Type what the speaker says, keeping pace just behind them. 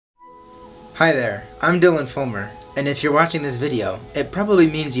Hi there, I'm Dylan Fulmer, and if you're watching this video, it probably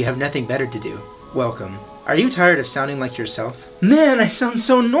means you have nothing better to do. Welcome. Are you tired of sounding like yourself? Man, I sound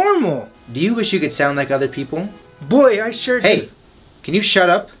so normal! Do you wish you could sound like other people? Boy, I sure do. Hey, can you shut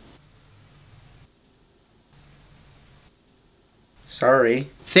up?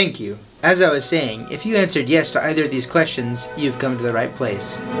 Sorry. Thank you. As I was saying, if you answered yes to either of these questions, you've come to the right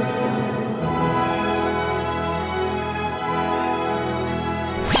place.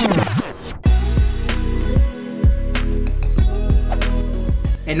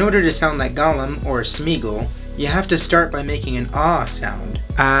 In order to sound like Gollum or Smeagol, you have to start by making an ah sound.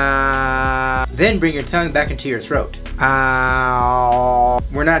 Ah. Then bring your tongue back into your throat. Ah.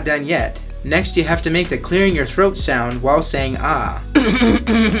 We're not done yet. Next you have to make the clearing your throat sound while saying ah.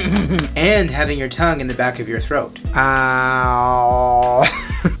 And having your tongue in the back of your throat. Ah.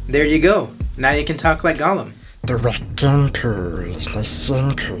 There you go. Now you can talk like Gollum. The wrecking pool is nice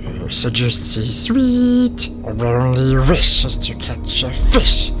and cool, so juicy sweet. Our only wish is to catch a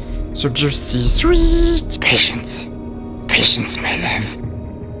fish, so juicy sweet. Patience, patience, my love.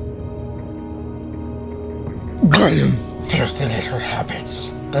 Gollum, filthy little hobbits,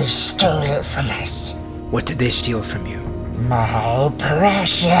 they stole it from us. What did they steal from you? My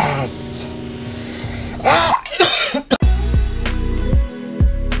precious.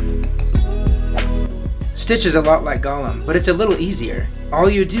 Stitch is a lot like Gollum, but it's a little easier. All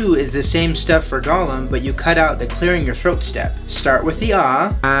you do is the same stuff for Gollum, but you cut out the clearing your throat step. Start with the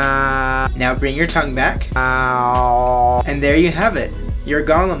ah. Now bring your tongue back. And there you have it. You're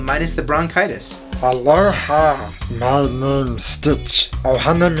Gollum minus the bronchitis. Aloha, my name's Stitch.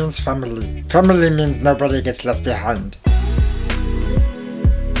 Ohana means family. Family means nobody gets left behind.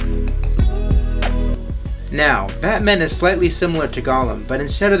 Now, Batman is slightly similar to Gollum, but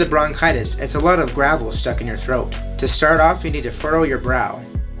instead of the bronchitis, it's a lot of gravel stuck in your throat. To start off, you need to furrow your brow.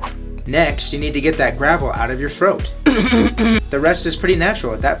 Next, you need to get that gravel out of your throat. The rest is pretty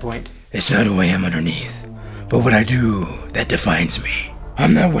natural at that point. It's not who I am underneath, but what I do that defines me.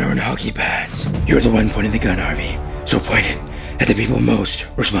 I'm not wearing hockey pads. You're the one pointing the gun, Harvey, so point it at the people most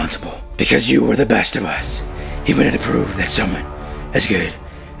responsible. Because you were the best of us. He wanted to prove that someone as good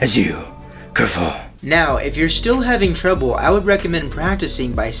as you could fall. Now, if you're still having trouble, I would recommend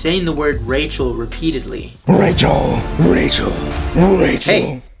practicing by saying the word Rachel repeatedly. Rachel, Rachel, Rachel.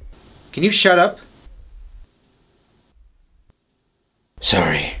 Hey, can you shut up?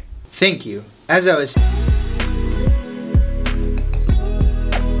 Sorry. Thank you. As I was...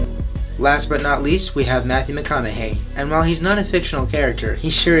 Last but not least, we have Matthew McConaughey, and while he's not a fictional character, he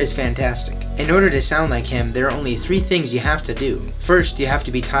sure is fantastic. In order to sound like him, there are only 3 things you have to do. First, you have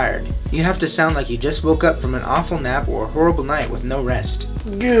to be tired. You have to sound like you just woke up from an awful nap or a horrible night with no rest.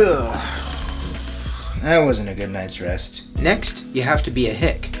 Gah. That wasn't a good night's rest. Next, you have to be a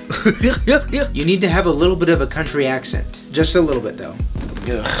hick. You need to have a little bit of a country accent. Just a little bit, though.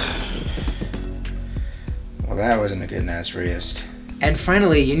 Ugh. Well, that wasn't a good night's rest. And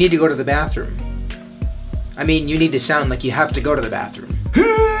finally, you need to go to the bathroom. I mean, you need to sound like you have to go to the bathroom.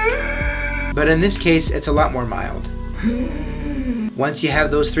 But in this case, it's a lot more mild. Once you have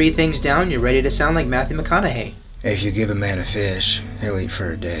those 3 things down, you're ready to sound like Matthew McConaughey. If you give a man a fish, he'll eat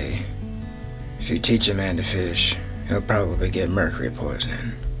for a day. If you teach a man to fish, he'll probably get mercury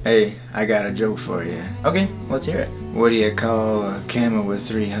poisoning. Hey, I got a joke for you. Okay, let's hear it. What do you call a camel with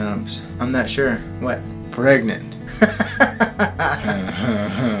 3 humps? I'm not sure. What? Pregnant.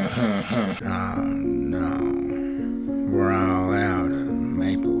 Oh no, we're all out of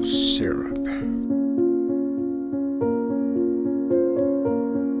maple syrup.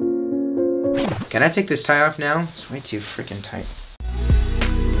 Can I take this tie off now? It's way too freaking tight.